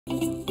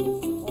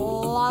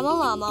Llama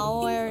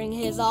Llama wearing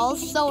his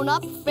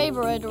all-sewn-up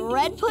favorite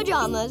red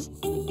pajamas.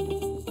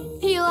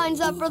 He lines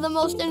up for the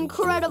most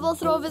incredible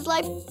throw of his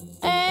life,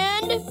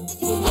 and...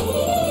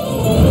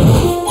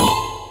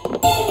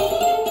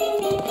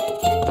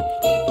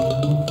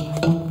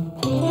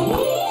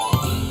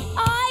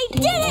 I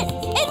did it!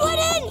 It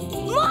went in!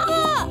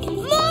 Mama!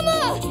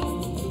 Mama!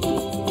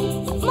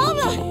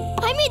 Mama,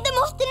 I made the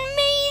most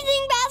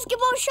amazing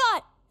basketball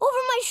shot!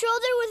 Over my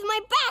shoulder with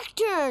my back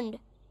turned.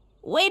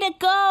 Way to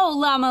go,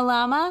 Llama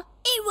Llama.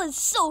 It was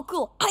so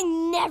cool. I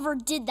never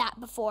did that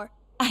before.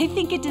 I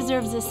think it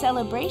deserves a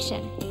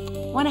celebration.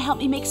 Want to help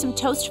me make some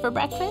toast for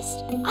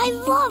breakfast? I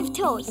love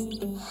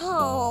toast.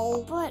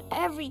 Oh, but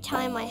every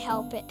time I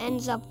help, it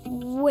ends up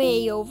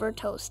way over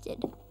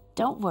toasted.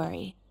 Don't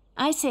worry.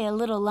 I say a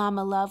little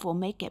llama love will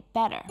make it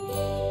better.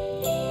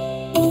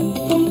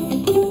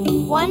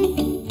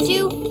 1,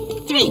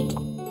 2, 3.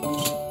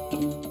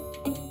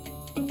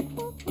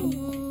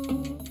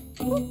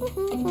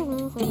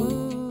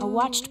 A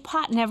watched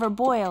pot never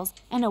boils,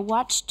 and a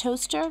watched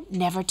toaster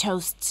never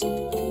toasts.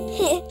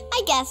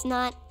 I guess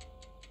not.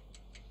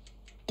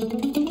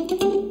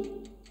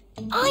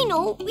 I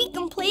know, we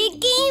can play a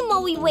game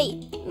while we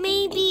wait.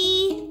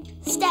 Maybe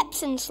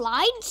steps and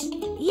slides?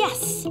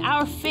 Yes,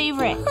 our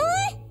favorite.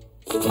 Huh?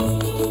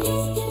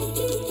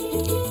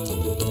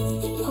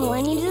 All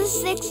I need is a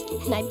 6,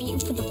 and I beat you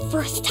for the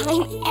first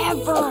time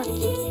ever.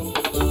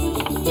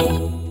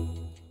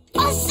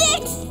 A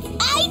 6!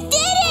 I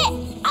did it!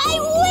 I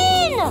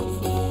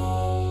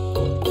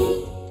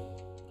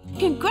win!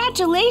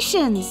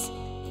 Congratulations!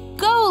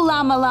 Go,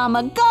 Llama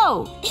Llama,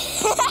 go!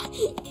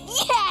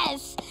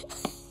 Yes!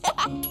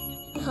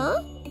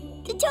 Huh?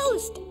 The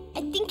toast.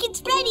 I think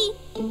it's ready.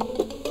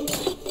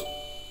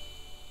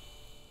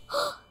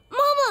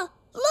 Mama,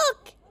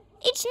 look!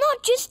 It's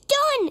not just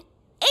done.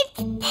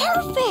 It's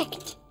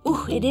perfect.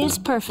 Ooh, it is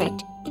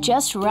perfect.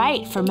 Just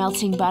right for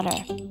melting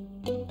butter.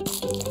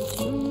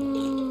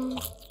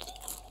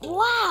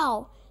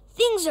 Wow,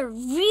 things are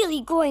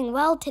really going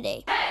well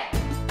today.